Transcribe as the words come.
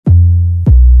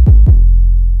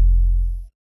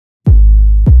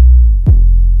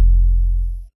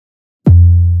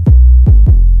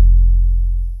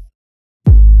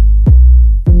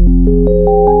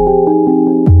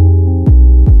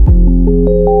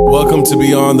Welcome to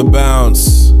Beyond the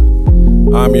Bounce.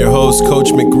 I'm your host, Coach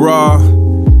McGraw,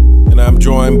 and I'm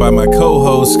joined by my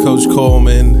co-host, Coach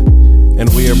Coleman, and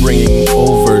we are bringing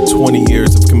over 20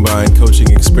 years of combined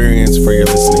coaching experience for your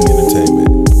listening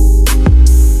entertainment.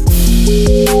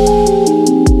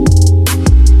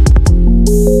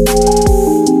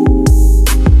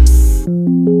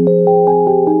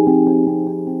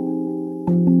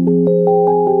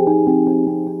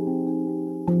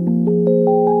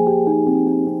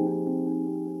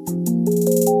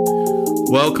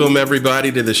 Welcome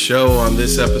everybody to the show. On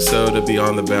this episode of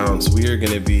Beyond the Bounce, we are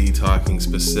going to be talking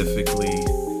specifically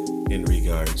in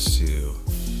regards to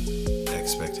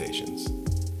expectations.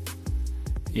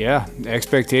 Yeah,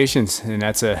 expectations, and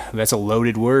that's a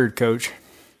loaded word, Coach.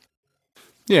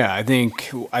 Yeah, I think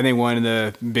one of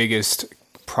the biggest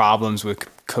problems with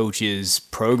coaches'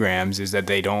 programs is that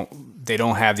they don't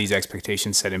have these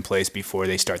expectations set in place before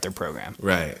they start their program.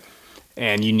 Right.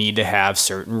 And you need to have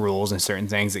certain rules and certain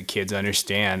things that kids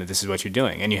understand that this is what you're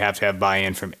doing. And you have to have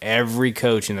buy-in from every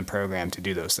coach in the program to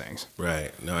do those things. Right.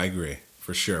 No, I agree.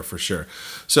 For sure.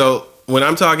 So when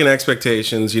I'm talking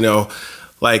expectations,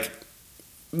 like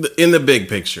in the big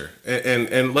picture,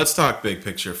 and let's talk big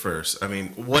picture first. I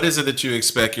mean, what is it that you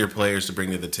expect your players to bring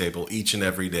to the table each and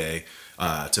every day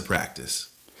to practice?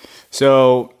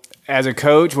 So as a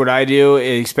coach, what I do,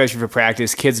 especially for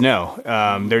practice, kids know.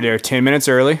 They're there 10 minutes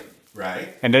early. Right.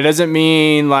 And that doesn't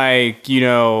mean like, hey,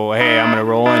 I'm going to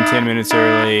roll in 10 minutes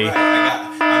early.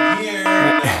 Right. I'm here.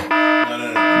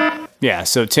 No. Yeah,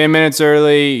 so 10 minutes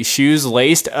early, shoes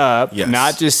laced up, Yes.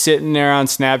 Not just sitting there on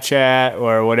Snapchat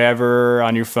or whatever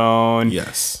on your phone.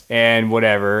 Yes. And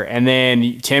whatever. And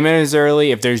then 10 minutes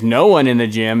early, if there's no one in the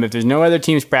gym, if there's no other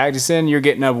teams practicing, you're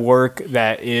getting up work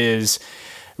that is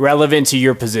relevant to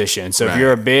your position. So Right. if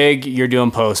you're a big, you're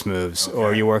doing post moves,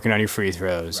 or you're working on your free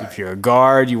throws. Right. If you're a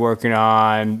guard, you're working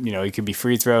on, it could be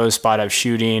free throws, spot up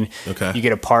shooting. Okay. You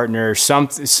get a partner.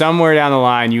 Somewhere down the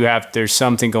line, there's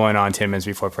something going on 10 minutes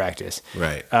before practice.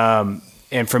 Right.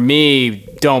 And for me,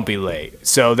 don't be late.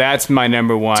 So that's my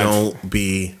number one. Don't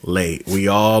be late. We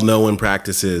all know when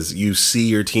practice is. You see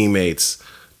your teammates.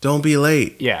 Don't be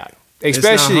late. Yeah. It's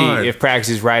Especially not hard. if practice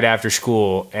is right after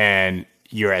school and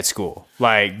you're at school.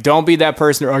 Like, don't be that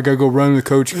person. I gotta go run with the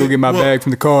coach, go get my bag from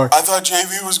the car. I thought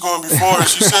JV was going before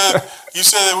us. You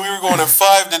said that we were going at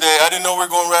 5 today. I didn't know we were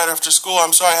going right after school.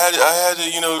 I'm sorry.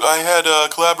 I had a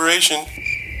collaboration.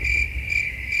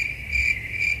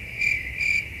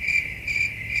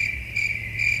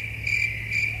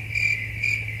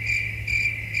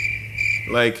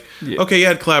 Okay, you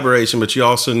had collaboration, but you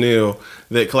also knew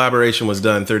that collaboration was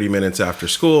done 30 minutes after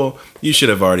school. You should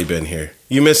have already been here.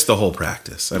 You missed the whole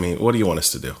practice. I mean, what do you want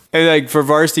us to do? And like for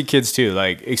varsity kids too,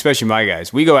 like especially my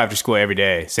guys, we go after school every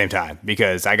day, same time,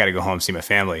 because I got to go home and see my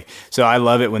family. So I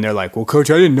love it when they're like, "Well,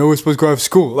 coach, I didn't know we're supposed to go after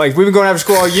school." Like we've been going after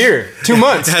school all year, 2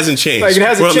 months. It hasn't changed. Like it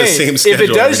hasn't We're on the changed. same If schedule it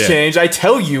does every day. change, I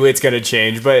tell you it's going to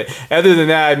change. But other than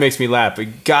that, it makes me laugh.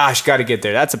 But gosh, got to get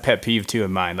there. That's a pet peeve too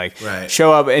of mine. Like Right.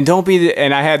 show up and don't be.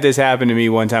 And I had this happen to me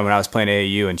one time when I was playing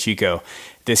AAU in Chico.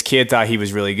 This kid thought he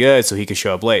was really good, so he could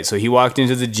show up late. So he walked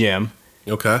into the gym.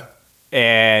 Okay.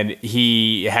 And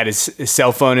he had his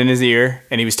cell phone in his ear,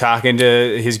 and he was talking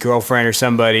to his girlfriend or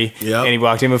somebody. Yep. And he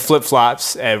walked in with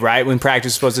flip-flops right when practice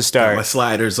was supposed to start. Got my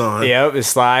sliders on. Yep, the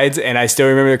slides. And I still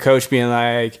remember the coach being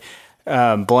like,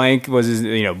 blank was his,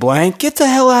 blank, get the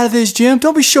hell out of this gym.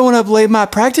 Don't be showing up late in my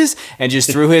practice. And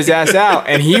just threw his ass out.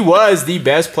 And he was the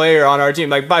best player on our team,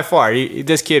 like by far.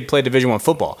 This kid played Division I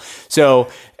football. So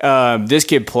this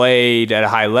kid played at a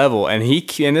high level, and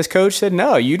this coach said,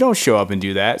 no, you don't show up and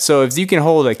do that. So if you can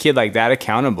hold a kid like that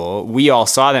accountable, we all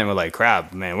saw that and we're like,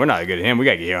 crap, man, we're not good at him. We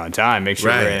got to get here on time, make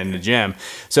sure Right. we're in the gym.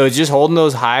 So it's just holding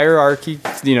those hierarchy,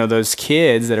 those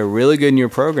kids that are really good in your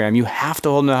program, you have to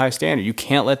hold them to a high standard. You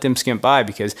can't let them skimp by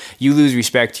because you lose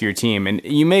respect to your team. And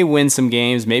you may win some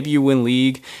games, maybe you win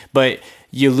league, but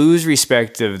you lose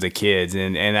respect of the kids.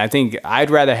 And I think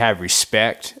I'd rather have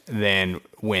respect than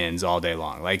wins all day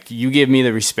long. Like you give me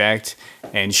the respect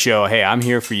and show, hey, I'm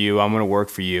here for you. I'm going to work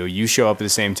for you. You show up at the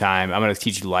same time. I'm going to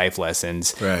teach you life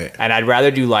lessons. Right. And I'd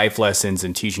rather do life lessons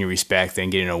and teaching you respect than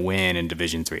getting a win in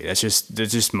Division III. That's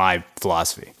just my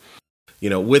philosophy.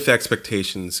 With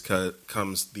expectations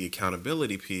comes the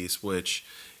accountability piece, which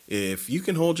if you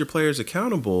can hold your players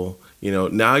accountable,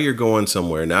 now you're going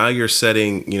somewhere. Now you're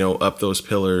setting, up those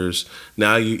pillars.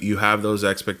 Now you have those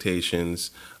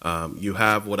expectations. You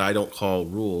have what I don't call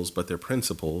rules, but they're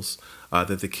principles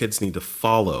that the kids need to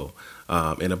follow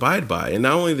and abide by. And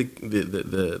not only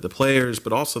the players,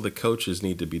 but also the coaches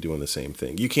need to be doing the same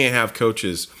thing. You can't have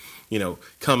coaches,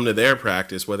 come to their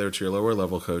practice, whether it's your lower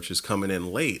level coaches coming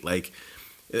in late. Like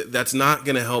that's not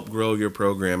going to help grow your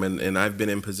program. And I've been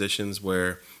in positions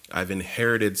where I've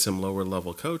inherited some lower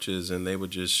level coaches, and they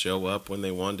would just show up when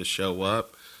they wanted to show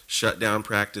up, shut down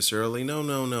practice early. No.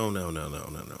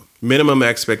 Minimum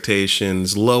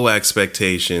expectations, low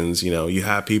expectations. You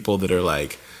have people that are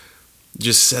like,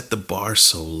 just set the bar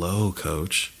so low,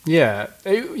 coach. Yeah.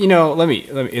 Let me,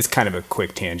 it's kind of a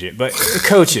quick tangent, but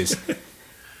coaches,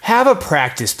 have a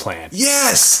practice plan.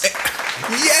 Yes.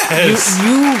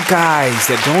 You guys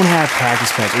that don't have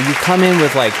practice plans, or you come in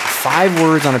with like 5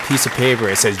 words on a piece of paper,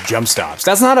 it says jump stops.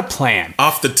 That's not a plan.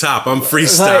 Off the top, I'm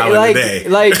freestyling today.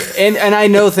 And I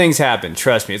know things happen.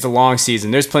 Trust me, it's a long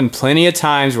season. There's been plenty of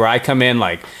times where I come in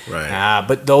like,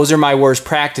 but those are my worst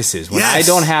practices. When I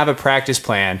don't have a practice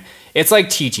plan, it's like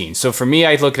teaching. So for me,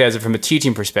 I look at it from a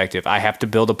teaching perspective. I have to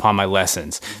build upon my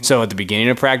lessons. So at the beginning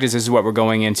of practice, this is what we're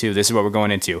going into. This is what we're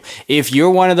going into. If you're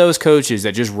one of those coaches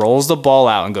that just rolls the ball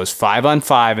out and goes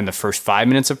 5-on-5 in the first 5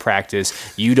 minutes of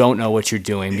practice, you don't know what you're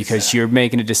doing because you're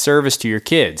making a disservice to your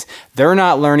kids. They're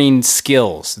not learning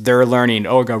skills. They're learning,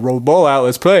 I got to roll the ball out,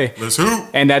 let's play. Let's hoop.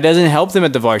 And that doesn't help them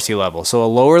at the varsity level. So a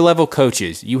lower level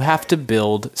coaches, you have to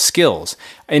build skills.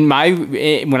 When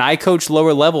I coached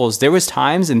lower levels, there was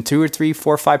times in 2 or 3,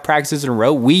 4 or 5 practices in a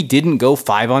row, we didn't go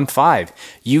 5-on-5.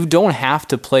 You don't have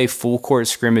to play full court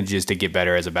scrimmages to get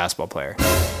better as a basketball player.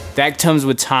 That comes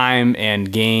with time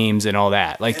and games and all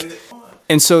that.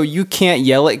 And so you can't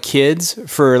yell at kids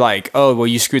for like, oh, well,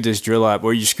 you screwed this drill up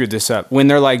or you screwed this up. When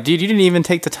they're like, dude, you didn't even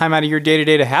take the time out of your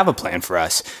day-to-day to have a plan for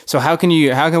us. So how can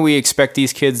we expect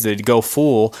these kids to go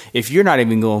full if you're not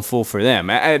even going full for them?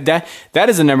 That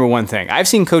is the number one thing. I've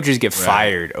seen coaches get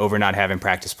fired over not having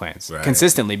practice plans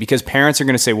consistently because parents are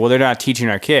going to say, well, they're not teaching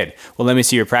our kid. Well, let me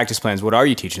see your practice plans. What are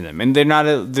you teaching them? And they're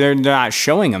not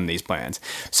showing them these plans.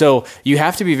 So you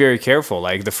have to be very careful.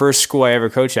 Like the first school I ever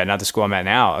coached at, not the school I'm at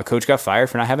now, a coach got fired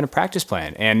for not having a practice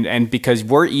plan, and because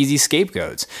we're easy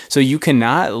scapegoats. So you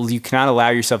cannot allow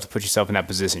yourself to put yourself in that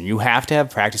position. You have to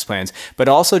have practice plans, but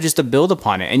also just to build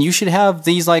upon it. And you should have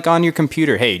these like on your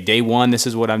computer. Hey, day 1, this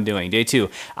is what I'm doing. Day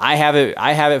 2, I have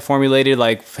it formulated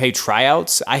like, hey,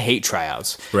 tryouts. I hate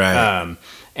tryouts. Right.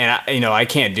 And I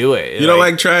can't do it. You don't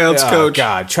like tryouts, coach?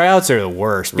 God, tryouts are the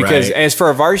worst. Because as for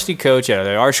a varsity coach at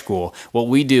our school, what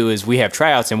we do is we have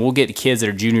tryouts, and we'll get kids that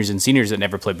are juniors and seniors that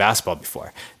never played basketball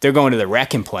before. They're going to the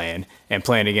rec and playing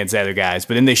against other guys,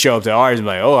 but then they show up to ours and be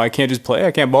like, oh, I can't just play?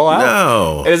 I can't ball out?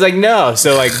 No. And it's like, no.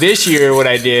 So like this year, what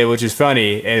I did, which is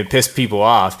funny, and it pissed people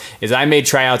off, is I made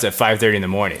tryouts at 5:30 in the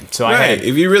morning. So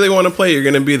if you really want to play, you're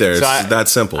going to be there. It's that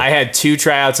simple. I had 2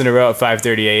 tryouts in a row at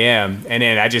 5:30 a.m. And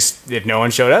then if no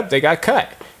one showed up, they got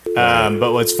cut.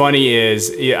 But what's funny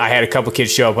is I had a couple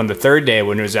kids show up on the 3rd day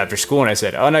when it was after school, and I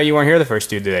said, oh, no, you weren't here the first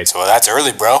 2 days. Well, that's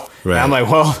early, bro. Right. And I'm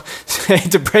like, well, I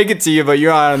hate to break it to you, but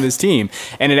you're not on this team.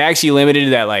 And it actually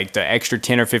limited that, like, the extra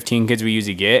 10 or 15 kids we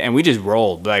usually get, and we just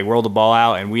rolled the ball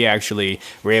out, and we actually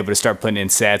were able to start putting in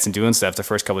sets and doing stuff the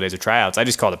first couple of days of tryouts. I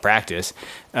just called it practice.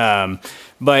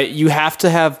 But you have to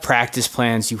have practice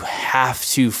plans. You have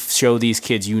to show these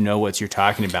kids you know what you're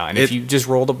talking about. And if you just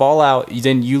roll the ball out,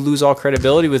 then you lose all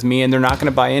credibility with me, and they're not going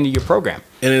to buy into your program.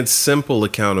 And it's simple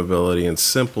accountability and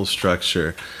simple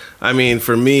structure. I mean,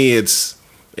 for me,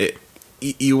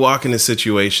 you walk into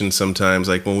situations sometimes,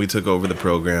 like when we took over the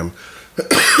program.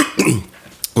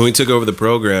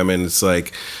 And it's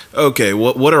like, okay,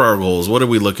 what are our goals? What are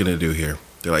we looking to do here?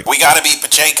 They're like, we got to beat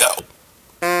Pacheco.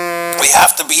 We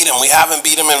have to beat him. We haven't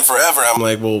beat him in forever. I'm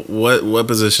like, well, what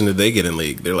position did they get in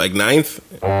league? They're like 9th.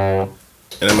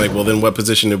 And I'm like, well, then what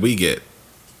position did we get?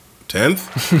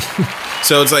 10th?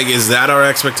 So it's like, is that our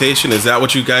expectation? Is that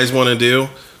what you guys want to do?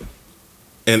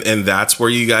 And that's where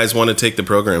you guys want to take the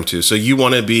program to. So you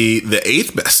want to be the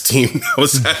 8th best team.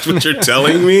 Was that what you're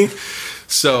telling me?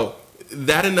 So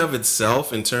that in of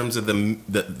itself, in terms of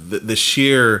the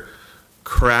sheer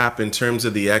crap, in terms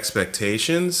of the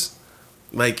expectations,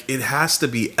 like, it has to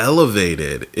be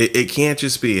elevated. It can't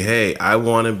just be, hey, I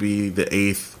want to be the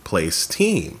 8th place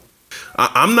team.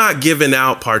 I'm not giving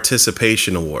out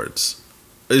participation awards.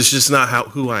 It's just not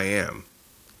who I am.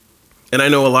 And I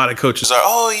know a lot of coaches are,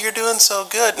 oh, you're doing so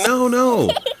good. No.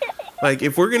 Like,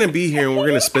 if we're going to be here and we're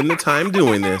going to spend the time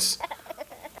doing this,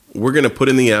 we're going to put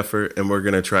in the effort and we're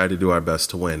going to try to do our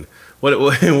best to win.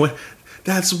 What?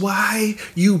 That's why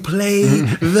you play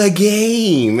the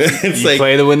game. It's you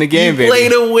play to win the game, baby. Play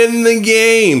to win the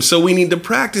game. So we need to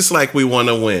practice like we want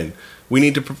to win. We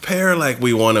need to prepare like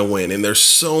we want to win. And there's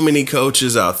so many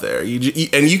coaches out there.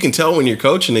 And you can tell when you're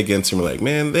coaching against them, like,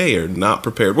 man, they are not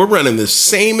prepared. We're running the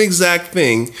same exact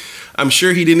thing. I'm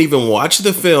sure he didn't even watch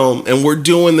the film, and we're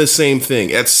doing the same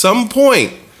thing. At some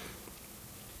point,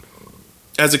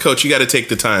 as a coach, you got to take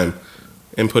the time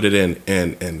and put it in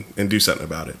and do something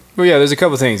about it. Well, yeah, there's a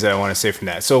couple things that I want to say from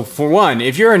that. So, for one,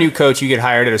 if you're a new coach, you get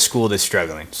hired at a school that's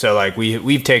struggling. So, like,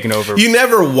 we've taken over. You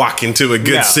never walk into a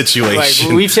good situation.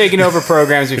 Like, we've taken over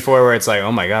programs before where it's like,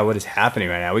 oh my God, what is happening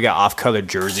right now? We got off-colored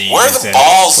jerseys. Where are the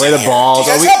balls? Where are the balls?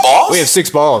 Do you guys have balls? We have 6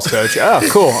 balls, coach. Oh,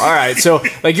 cool. All right. So,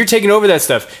 like, you're taking over that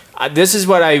stuff. This is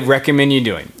what I recommend you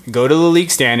doing. Go to the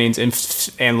league standings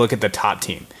and look at the top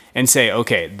team. And say,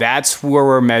 okay, that's where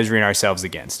we're measuring ourselves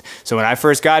against. So when I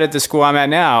first got at the school I'm at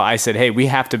now, I said, hey, we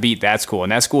have to beat that school,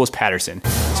 and that school is Patterson.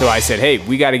 So I said, hey,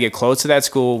 we got to get close to that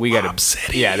school. We got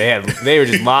to, yeah, they were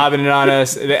just lobbing it on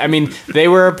us. I mean,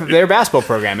 they're a basketball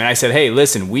program, and I said, hey,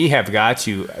 listen, we have got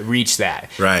to reach that.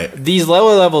 Right. These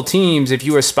lower level teams, if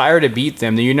you aspire to beat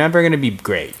them, then you're never going to be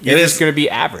great. You're just going to be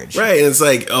average. Right. And it's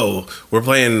like, oh, we're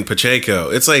playing Pacheco.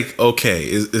 It's like, okay,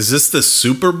 is this the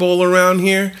Super Bowl around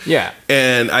here? Yeah.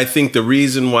 And I think the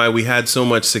reason why we had so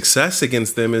much success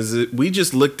against them is that we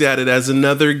just looked at it as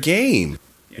another game.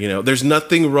 You know, there's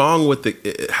nothing wrong with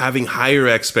having higher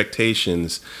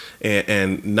expectations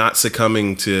and not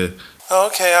succumbing to,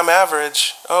 okay, I'm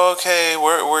average. Okay,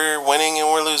 we're winning and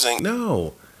we're losing.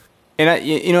 No. And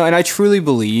I truly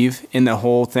believe in the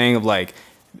whole thing of like,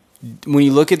 when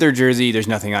you look at their jersey, there's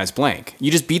nothing on it. It's blank. You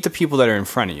just beat the people that are in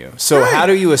front of you. So how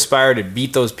do you aspire to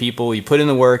beat those people? You put in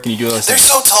the work and you do those They're things.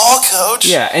 so tall, coach.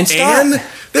 Yeah, and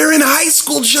they're in high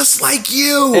school just like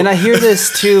you. And I hear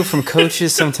this too from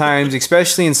coaches sometimes,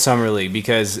 especially in summer league,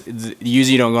 because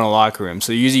usually you don't go in a locker room.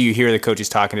 So usually you hear the coaches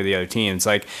talking to the other team. It's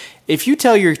like, if you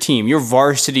tell your team, your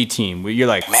varsity team, you're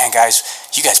like, man, guys,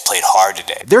 you guys played hard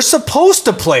today. They're supposed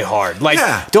to play hard. Like,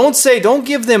 don't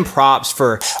give them props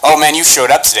for, oh man, you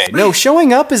showed up today. No,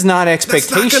 showing up is not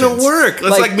expectations. That's not going to work.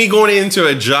 That's like me going into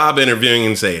a job interviewing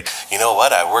and saying, you know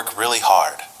what? I work really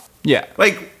hard. Yeah.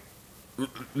 Like,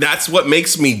 that's what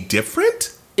makes me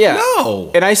different? Yeah.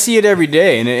 No. And I see it every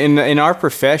day. And in our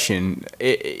profession,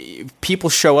 people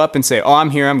show up and say, oh, I'm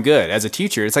here, I'm good. As a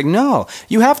teacher, it's like, no.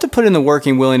 You have to put in the work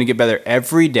and willing to get better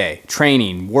every day.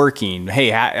 Training, working,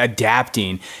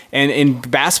 adapting. And in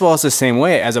basketball, it's the same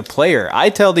way. As a player, I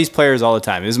tell these players all the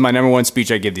time. This is my number one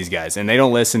speech I give these guys. And they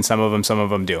don't listen. Some of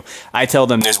them do. I tell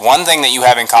them, there's one thing that you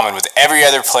have in common with every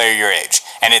other player your age,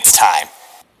 and it's time.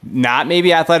 Not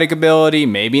maybe athletic ability,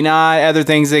 maybe not other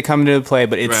things that come into play,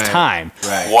 but it's time.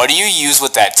 Right. What do you use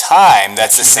with that time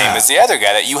that's the same as the other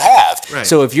guy that you have? Right.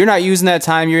 So if you're not using that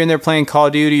time, you're in there playing Call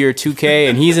of Duty or 2K,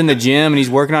 and he's in the gym and he's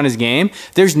working on his game,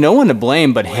 there's no one to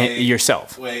blame but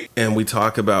yourself. And we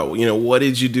talk about, what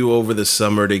did you do over the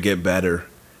summer to get better?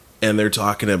 And they're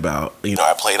talking about,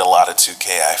 I played a lot of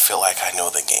 2K. I feel like I know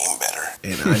the game better.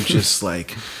 And I'm just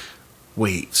like...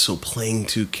 Wait, so playing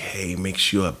 2K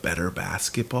makes you a better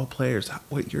basketball player? Is that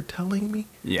what you're telling me?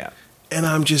 Yeah. And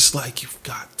I'm just like, you've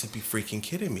got to be freaking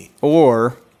kidding me.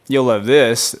 Or, you'll love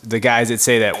this, the guys that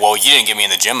say that, well, you didn't get me in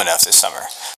the gym enough this summer.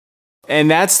 And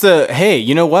that's hey,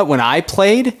 you know what? When I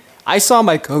played, I saw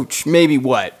my coach maybe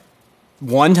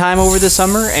one time over the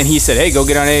summer, and he said, hey, go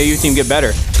get on AAU team, get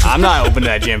better. I'm not open to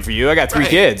that gym for you. I got 3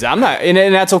 kids. I'm not,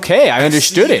 and that's okay. I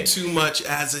understood it. Too much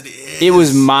as it is. It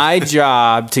was my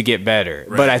job to get better.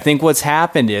 Right. But I think what's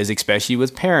happened is, especially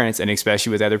with parents and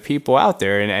especially with other people out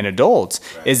there and adults,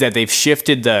 is that they've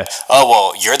shifted the, oh,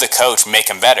 well, you're the coach, make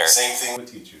them better. Same thing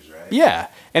with teachers, right? Yeah.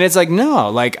 And it's like, no,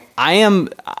 like I am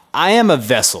a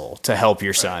vessel to help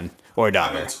your son or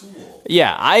daughter. I'm a tool.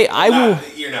 Yeah, I will.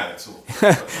 You're not a tool.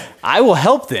 I will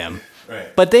help them,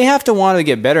 right. But they have to want to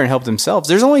get better and help themselves.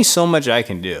 There's only so much I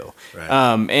can do, right.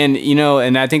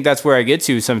 And I think that's where I get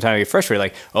to. Sometimes I get frustrated,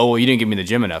 like, oh, well, you didn't give me the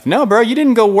gym enough. No, bro, you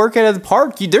didn't go work at the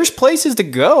park. There's places to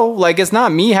go. Like, it's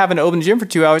not me having to open the gym for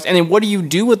 2 hours. And then what do you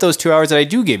do with those 2 hours that I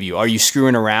do give you? Are you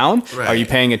screwing around? Right. Are you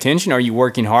paying attention? Are you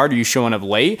working hard? Are you showing up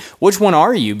late? Which one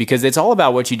are you? Because it's all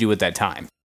about what you do with that time.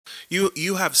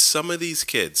 You have some of these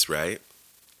kids, right?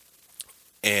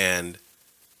 And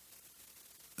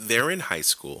they're in high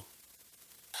school.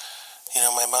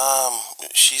 My mom,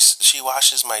 she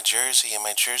washes my jersey, and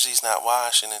my jersey's not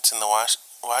washed, and it's in the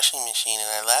washing machine, and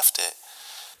I left it.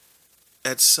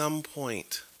 At some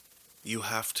point, you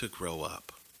have to grow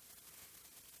up.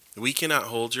 We cannot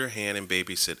hold your hand and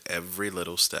babysit every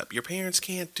little step. Your parents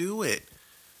can't do it,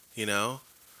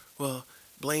 Well,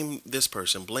 blame this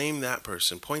person, blame that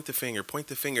person, point the finger.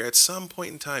 At some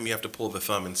point in time, you have to pull the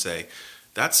thumb and say,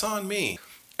 that's on me.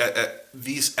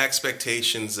 These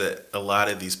expectations that a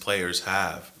lot of these players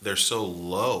have, they're so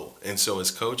low. And so as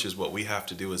coaches, what we have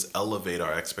to do is elevate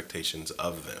our expectations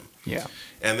of them. Yeah.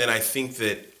 And then I think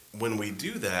that when we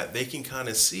do that, they can kind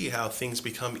of see how things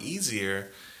become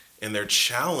easier and they're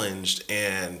challenged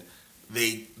and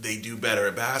they do better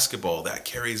at basketball. That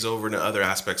carries over into other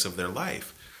aspects of their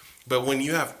life. But when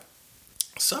you have,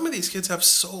 some of these kids have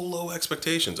so low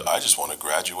expectations. I just want to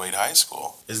graduate high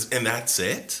school. And that's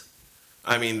it?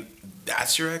 I mean,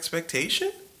 that's your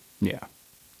expectation? Yeah.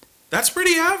 That's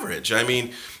pretty average. I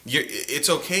mean, it's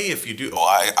okay if you do.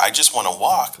 Oh, I just want to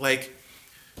walk. Like,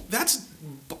 that's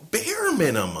bare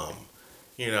minimum.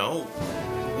 You know,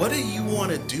 what do you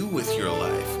want to do with your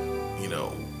life? You know,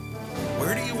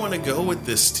 where do you want to go with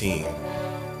this team?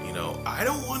 You know, I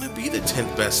don't want to be the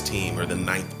 10th best team or the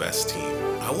 9th best team.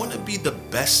 I want to be the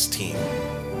best team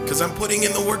because I'm putting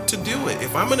in the work to do it.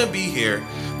 If I'm going to be here,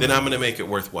 then I'm going to make it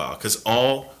worthwhile because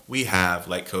all we have,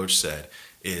 like Coach said,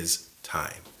 is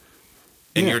time.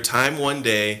 And your time one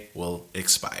day will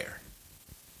expire.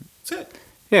 That's it.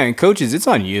 Yeah, and coaches, it's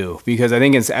on you because I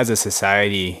think it's as a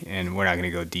society, and we're not going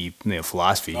to go deep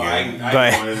philosophy here. I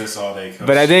but can go into this all day, Coach.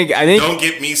 but I think don't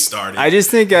get me started. I just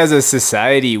think as a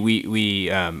society,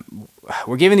 we're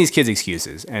giving these kids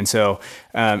excuses, and so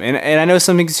and I know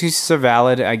some excuses are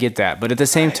valid. I get that, but at the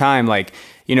same time, like,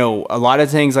 you know, a lot of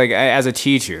things, like as a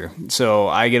teacher, so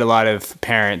I get a lot of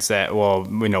parents that, well,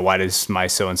 you know, why does my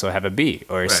so-and-so have a B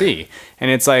or a C? And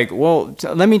it's like, well,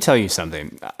 let me tell you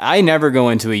something. I never go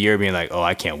into a year being like, oh,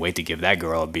 I can't wait to give that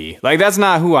girl a B. Like, that's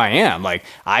not who I am. Like,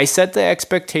 I set the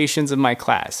expectations of my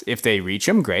class. If they reach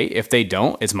them, great. If they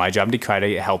don't, it's my job to try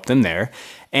to help them there.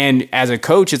 And as a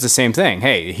coach, it's the same thing.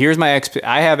 Hey, here's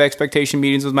I have expectation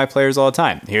meetings with my players all the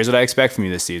time. Here's what I expect from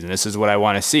you this season. This is what I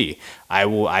want to see.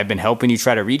 I've been helping you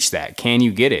try to reach that. Can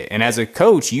you get it? And as a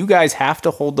coach, you guys have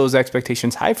to hold those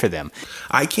expectations high for them.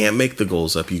 I can't make the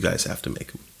goals up. You guys have to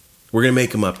make them. We're going to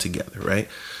make them up together, right?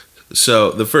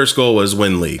 So the first goal was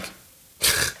win league.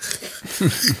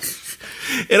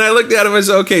 And I looked at him and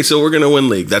said, okay, so we're going to win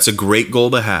league. That's a great goal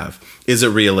to have. Is it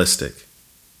realistic?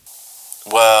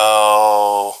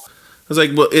 Well, I was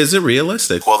like, well, is it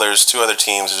realistic? Well, there's two other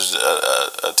teams. There's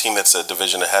a team that's a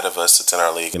division ahead of us that's in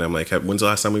our league. And I'm like, when's the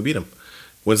last time we beat them?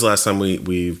 When's the last time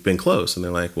we've been close? And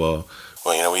they're like, well,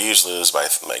 you know, we usually lose by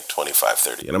like 25,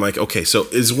 30. And I'm like, okay, so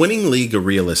is winning league a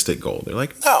realistic goal? They're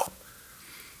like, no.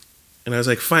 And I was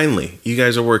like, finally, you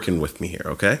guys are working with me here,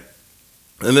 okay?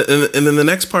 And then the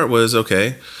next part was,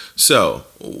 okay, so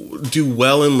do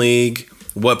well in league.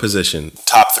 What position?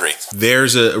 Top 3.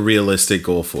 There's a realistic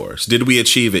goal for us. Did we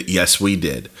achieve it? Yes, we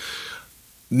did.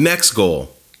 Next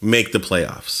goal, make the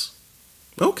playoffs.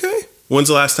 Okay. When's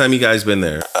the last time you guys been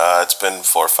there? It's been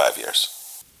 4 or 5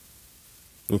 years.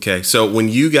 Okay, so when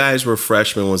you guys were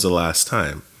freshmen was the last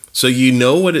time. So you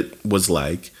know what it was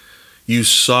like. You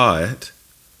saw it.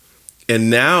 And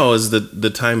now is the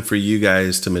time for you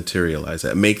guys to materialize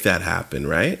that, make that happen,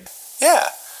 right? Yeah.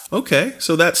 Okay,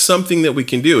 so that's something that we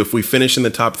can do. If we finish in the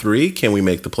top 3, can we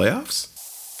make the playoffs?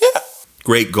 Yeah.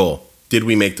 Great goal. Did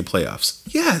we make the playoffs?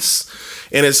 Yes.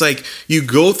 And it's like you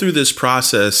go through this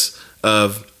process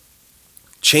of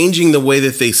changing the way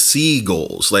that they see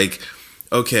goals. Like,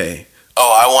 okay.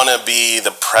 Oh, I want to be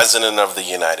the president of the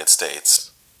United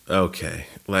States. Okay.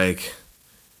 Like,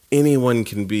 anyone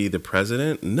can be the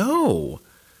president? No.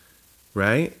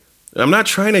 Right? I'm not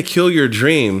trying to kill your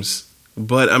dreams,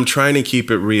 but I'm trying to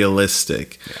keep it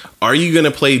realistic. Yeah. Are you going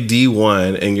to play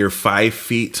D1 and you're 5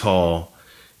 feet tall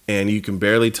and you can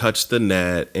barely touch the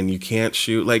net and you can't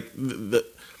shoot? Like, the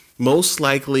most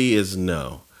likely is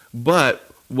no. But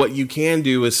what you can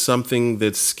do is something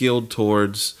that's skilled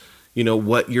towards, you know,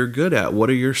 what you're good at. What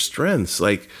are your strengths?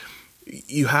 Like,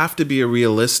 you have to be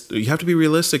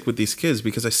realistic with these kids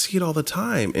because I see it all the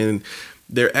time. And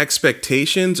their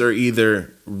expectations are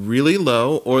either really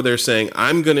low or they're saying,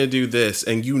 I'm going to do this.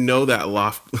 And you know that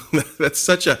that's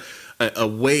such a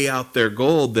way out there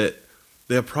goal that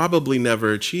they'll probably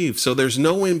never achieve. So there's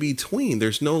no in between.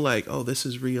 There's no like, oh, this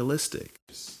is realistic.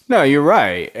 No, you're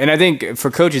right. And I think for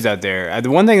coaches out there,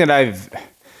 the one thing that I've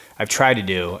tried to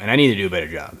do, and I need to do a better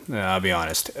job, I'll be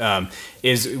honest,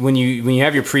 is when you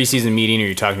have your preseason meeting or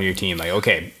you're talking to your team, like,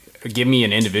 okay, give me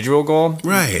an individual goal,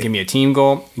 right? Give me a team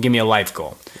goal, give me a life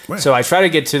goal. Right. So I try to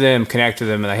get to them, connect to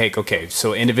them, and like, hey, okay,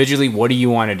 so individually, what do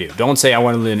you want to do? Don't say I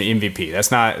want to win an MVP.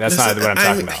 That's not what I'm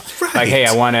talking about. Right. Like, hey,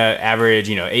 I want to average,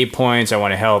 8 points. I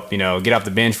want to help, get off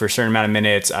the bench for a certain amount of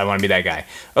minutes. I want to be that guy.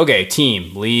 Okay,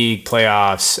 team, league,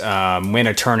 playoffs, win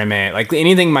a tournament, like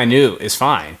anything minute is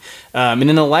fine. And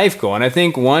then the life goal. And I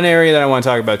think one area that I want to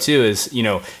talk about too is,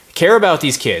 care about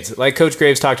these kids. Like Coach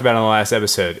Graves talked about in the last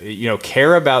episode,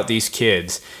 care about these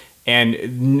kids and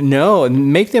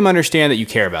make them understand that you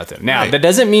care about them. Now, That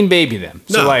doesn't mean baby them.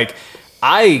 So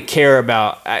I care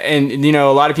about, and you know,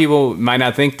 a lot of people might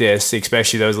not think this,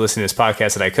 especially those listening to this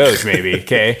podcast that I coach, maybe,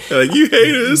 okay? Like, you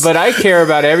hate us. But I care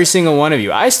about every single one of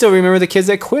you. I still remember the kids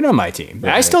that quit on my team.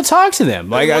 Right. I still talk to them,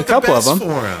 like a couple of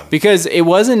them. Because it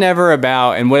wasn't never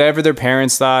about, and whatever their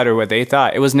parents thought or what they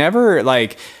thought, it was never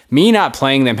like, me not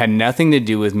playing them had nothing to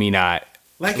do with me not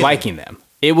liking them.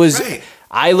 It was, right.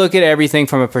 I look at everything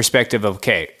from a perspective of,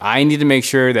 okay, I need to make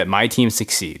sure that my team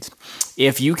succeeds.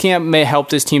 If you can't help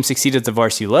this team succeed at the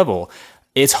varsity level,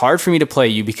 it's hard for me to play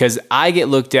you because I get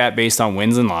looked at based on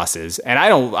wins and losses, and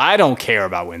I don't care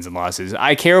about wins and losses.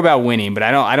 I care about winning, but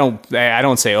I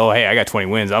don't say, oh, hey, I got 20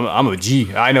 wins. I'm a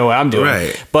G. I know what I'm doing.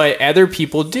 Right. But other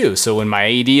people do. So when my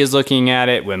AD is looking at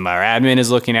it, when my admin is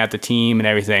looking at the team and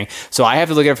everything, so I have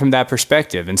to look at it from that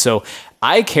perspective. And so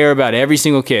I care about every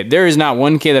single kid. There is not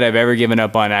one kid that I've ever given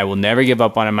up on. I will never give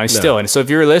up on him. Still. And so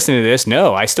if you're listening to this,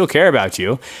 no, I still care about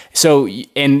you. So,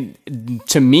 and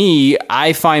to me,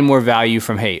 I find more value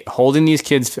from, hey, holding these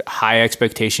kids high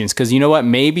expectations. Because you know what?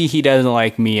 Maybe he doesn't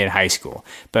like me in high school.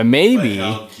 But maybe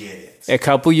a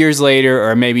couple years later,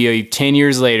 or maybe 10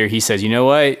 years later, he says, you know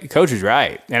what? Coach was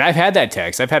right. And I've had that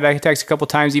text. I've had that text a couple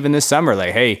times even this summer.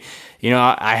 Like, hey, you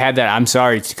know, I had that. I'm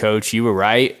sorry, coach. You were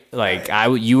right. Like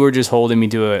you were just holding me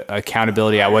to a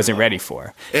accountability I wasn't ready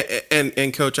for.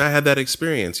 And coach, I had that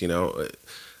experience. You know,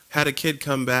 had a kid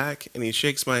come back and he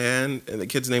shakes my hand, and the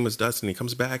kid's name was Dustin. He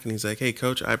comes back and he's like, "Hey,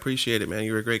 coach, I appreciate it, man.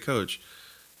 You were a great coach."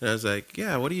 And I was like,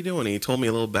 "Yeah, what are you doing?" And he told me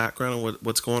a little background on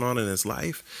what's going on in his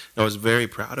life. And I was very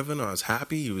proud of him. I was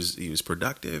happy. He was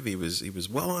productive. He was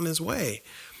well on his way.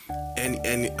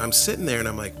 And I'm sitting there and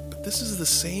I'm like, but this is the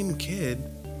same kid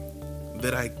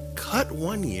that I cut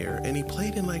one year, and he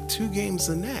played in like 2 games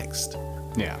the next.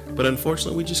 Yeah. But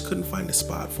unfortunately, we just couldn't find a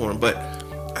spot for him. But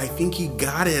I think he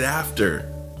got it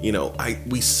after, you know,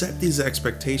 we set these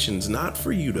expectations not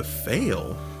for you to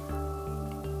fail,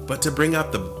 but to bring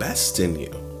out the best in you.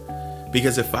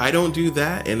 Because if I don't do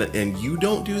that, and you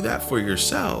don't do that for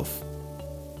yourself,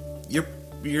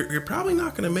 you're probably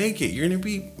not going to make it. You're going to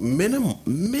be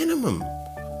minimum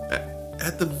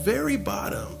at the very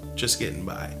bottom, just getting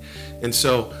by. And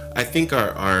so I think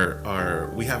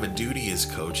our we have a duty as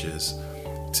coaches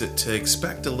to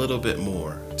expect a little bit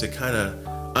more, to kind of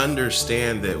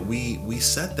understand that we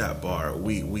set that bar,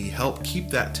 we help keep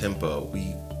that tempo,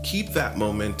 we keep that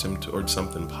momentum towards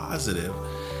something positive,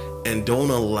 and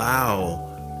don't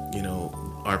allow, you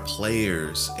know, our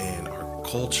players and our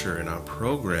culture and our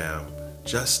program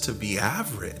just to be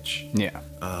average. Yeah.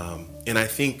 And I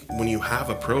think when you have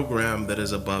a program that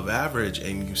is above average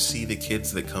and you see the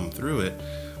kids that come through it,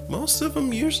 most of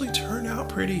them usually turn out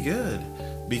pretty good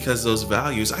because those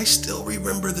values. I still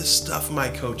remember the stuff my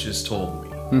coaches told me.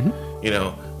 Mm-hmm. You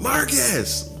know,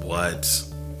 Marcus, what?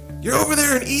 You're over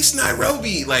there in East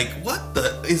Nairobi. Like, what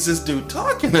the is this dude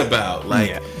talking about?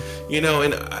 Like, yeah. You know,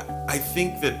 and I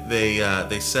think that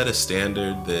they set a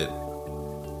standard that,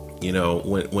 you know,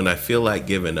 when I feel like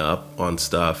giving up on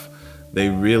stuff,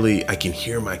 I can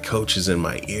hear my coaches in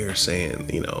my ear saying,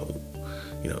 you know,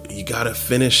 you got to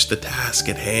finish the task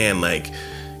at hand. Like,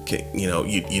 you know,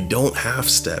 you don't half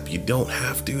step, you don't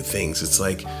half do things. It's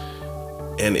like,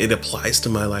 and it applies to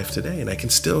my life today. And I can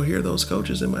still hear those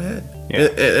coaches in my head. Yeah.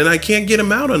 And I can't get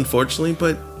them out, unfortunately,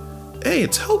 but hey,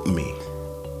 it's helping me.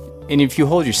 And if you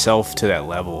hold yourself to that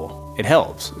level, it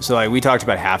helps. So like we talked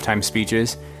about halftime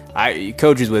speeches.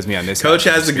 Coach is with me on this. Coach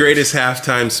has the greatest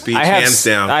halftime speech, hands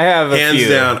down. I have a few. Hands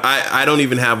down. I don't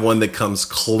even have one that comes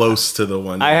close to the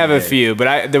one. I have a few,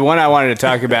 but the one I wanted to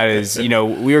talk about is, you know,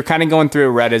 we were kind of going through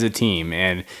a rut as a team,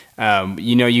 and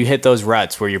you know, you hit those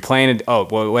ruts where you're playing.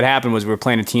 What happened was we were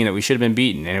playing a team that we should have been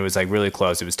beaten, and it was like really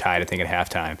close. It was tied, I think, at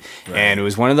halftime, right. And it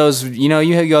was one of those. You know,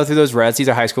 you go through those ruts. These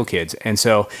are high school kids, and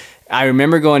so I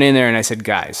remember going in there and I said,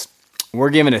 guys, we're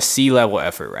giving a C-level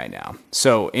effort right now.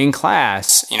 So in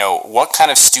class, you know, what kind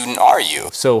of student are you?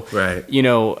 So, right. You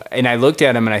know, and I looked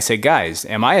at them and I said, guys,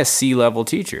 am I a C-level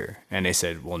teacher? And they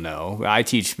said, well, no, I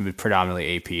teach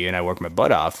predominantly AP and I work my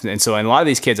butt off. And so, and a lot of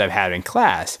these kids I've had in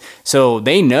class, so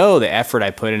they know the effort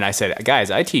I put in. I said,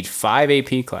 guys, I teach 5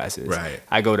 AP classes. Right.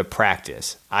 I go to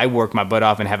practice. I work my butt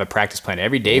off and have a practice plan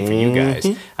every day for you guys.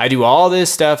 I do all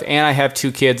this stuff, and I have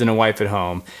 2 kids and a wife at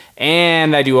home.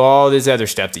 And I do all this other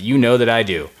stuff that you know that I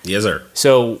do. Yes, sir.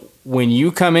 So when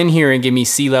you come in here and give me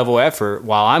C-level effort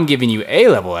while I'm giving you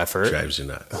A-level effort, drives you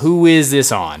nuts. Who is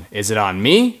this on? Is it on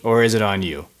me or is it on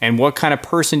you? And what kind of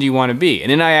person do you want to be?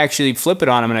 And then I actually flip it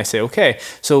on them and I say, okay,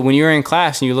 so when you're in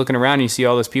class and you're looking around and you see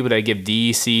all those people that give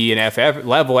D, C, and F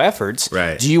level efforts,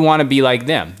 right. Do you want to be like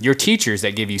them? Your teachers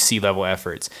that give you C-level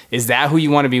efforts. Is that who you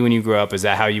want to be when you grow up? Is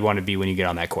that how you want to be when you get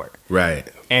on that court? Right.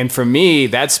 And for me,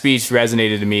 that speech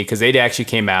resonated to me because they actually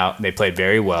came out, they played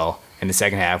very well. In the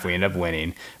second half, we ended up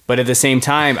winning. But at the same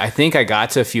time, I think I got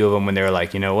to a few of them when they were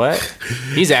like, you know what?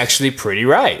 He's actually pretty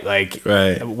right. Like,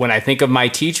 when I think of my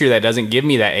teacher that doesn't give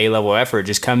me that A-level effort,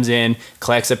 just comes in,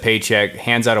 collects a paycheck,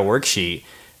 hands out a worksheet,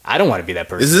 I don't want to be that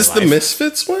person. Is this the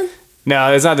Misfits one?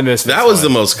 No, it's not the Misfits. That was the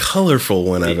most colorful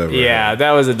one I've ever heard.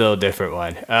 That was a little different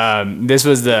one. This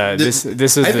was the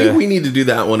I think we need to do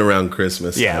that one around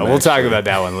Christmas. Yeah, we'll talk about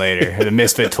that one later. The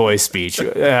Misfit Toy speech.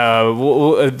 A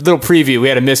little preview. We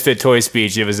had a Misfit Toy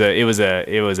speech. It was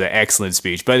an excellent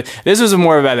speech. But this was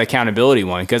more about the accountability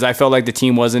one because I felt like the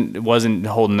team wasn't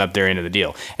holding up their end of the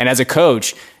deal. And as a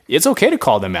coach, it's okay to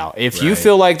call them out. If you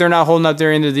feel like they're not holding up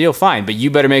their end of the deal, fine. But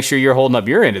you better make sure you're holding up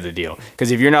your end of the deal.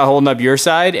 Because if you're not holding up your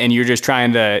side and you're just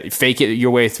trying to fake it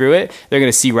your way through it, they're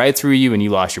going to see right through you and you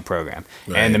lost your program.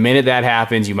 Right. And the minute that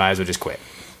happens, you might as well just quit.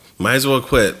 Might as well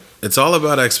quit. It's all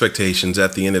about expectations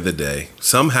at the end of the day.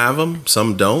 Some have them,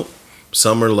 some don't.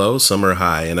 Some are low, some are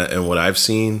high. And what I've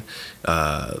seen,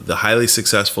 the highly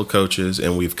successful coaches,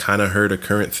 and we've kind of heard a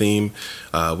current theme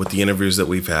with the interviews that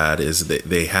we've had, is that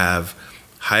they have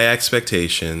high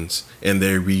expectations, and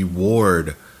they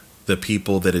reward the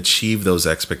people that achieve those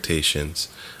expectations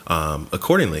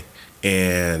accordingly.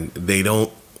 And they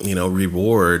don't,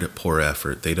 reward poor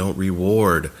effort. They don't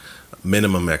reward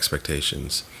minimum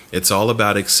expectations. It's all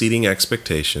about exceeding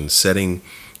expectations, setting,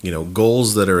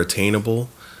 goals that are attainable,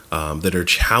 that are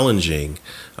challenging.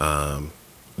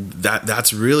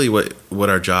 That's really what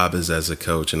our job is as a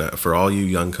coach. And for all you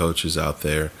young coaches out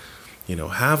there,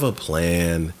 have a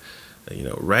plan.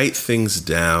 Write things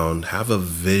down, have a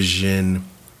vision.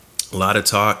 A lot of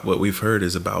talk, what we've heard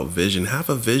is about vision. Have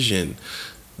a vision.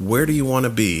 Where do you want to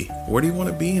be? Where do you want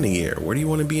to be in a year? Where do you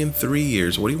want to be in 3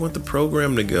 years? Where do you want the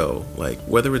program to go? Like,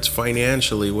 whether it's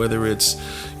financially, whether it's,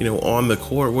 on the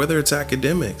court, whether it's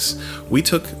academics. We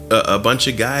took a bunch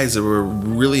of guys that were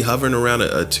really hovering around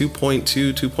a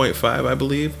 2.2, 2.5, I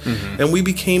believe. Mm-hmm. And we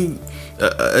became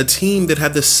a team that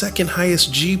had the second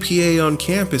highest GPA on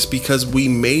campus because we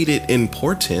made it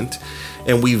important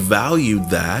and we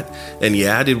valued that. And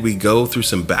did we go through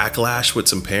some backlash with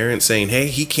some parents saying, hey,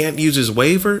 he can't use his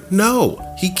waiver?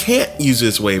 No, he can't use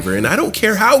his waiver. And I don't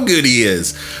care how good he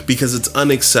is because it's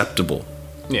unacceptable.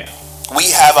 Yeah.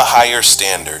 We have a higher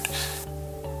standard.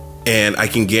 And I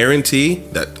can guarantee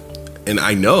that, and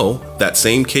I know that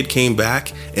same kid came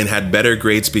back and had better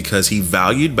grades because he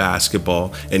valued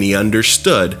basketball and he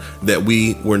understood that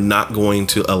we were not going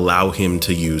to allow him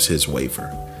to use his waiver.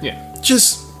 Yeah.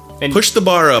 Just push the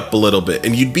bar up a little bit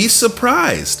and you'd be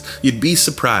surprised.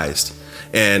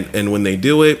 And when they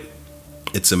do it,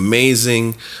 it's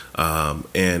amazing. And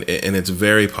it's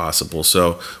very possible.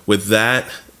 So with that,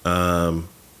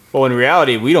 well, in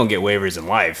reality, we don't get waivers in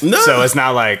life. No. So it's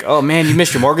not like, oh, man, you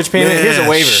missed your mortgage payment? Here's a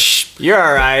waiver. You're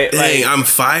all right. Hey, I'm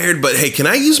fired, but hey, can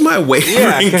I use my waiver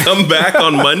and come back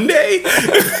on Monday?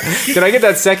 Can I get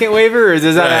that second waiver, or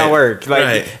does that not work?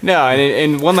 No,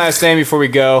 and one last thing before we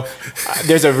go.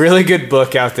 There's a really good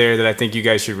book out there that I think you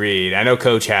guys should read. I know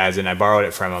Coach has, and I borrowed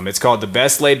it from him. It's called The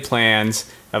Best Laid Plans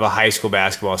of a High School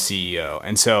Basketball CEO.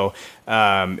 And so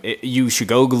you should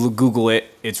go Google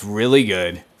it. It's really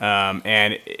good.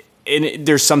 And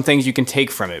there's some things you can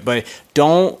take from it, but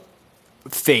don't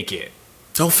fake it.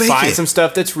 Find some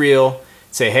stuff that's real.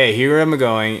 Say, hey, here am I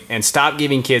going, and stop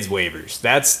giving kids waivers.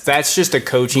 That's just a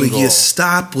coaching goal. You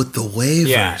stop with the waivers.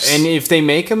 Yeah, and if they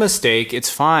make a mistake, it's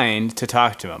fine to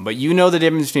talk to them. But you know the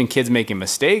difference between kids making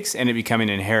mistakes and it becoming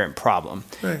an inherent problem.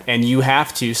 Right. And you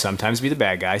have to sometimes be the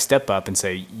bad guy, step up and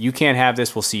say, you can't have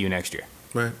this, we'll see you next year.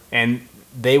 Right. And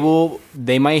they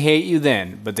might hate you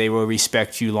then, but they will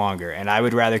respect you longer. And I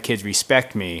would rather kids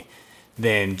respect me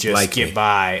than just get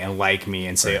by and like me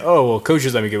and say, oh, well, coach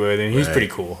just let me get away with it, and he's pretty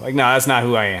cool. Like, no, that's not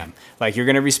who I am. Like, you're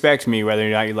going to respect me whether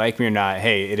or not you like me or not.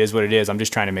 Hey, it is what it is. I'm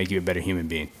just trying to make you a better human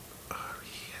being.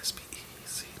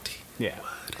 RESPECT. Yeah.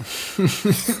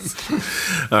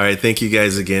 All right. Thank you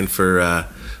guys again for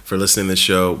listening to the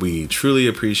show. We truly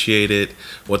appreciate it.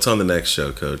 What's on the next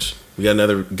show, Coach? We got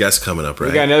another guest coming up, right?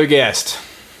 We got another guest.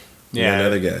 Yeah,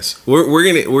 another guest. We're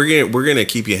gonna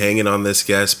keep you hanging on this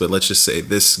guest, but let's just say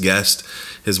this guest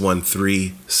has won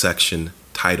 3 section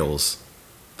titles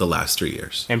the last 3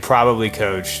 years, and probably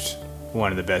coached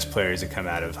one of the best players to come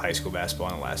out of high school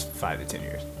basketball in the last 5 to 10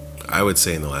 years. I would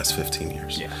say in the last 15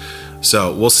 years. Yeah.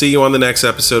 So we'll see you on the next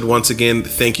episode. Once again,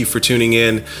 thank you for tuning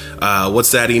in.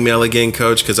 What's that email again,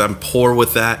 Coach? Because I'm poor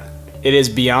with that. It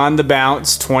is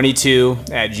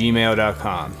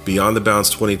beyondthebounce22@gmail.com.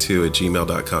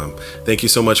 Beyondthebounce22@gmail.com. Thank you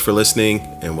so much for listening,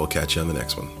 and we'll catch you on the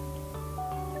next one.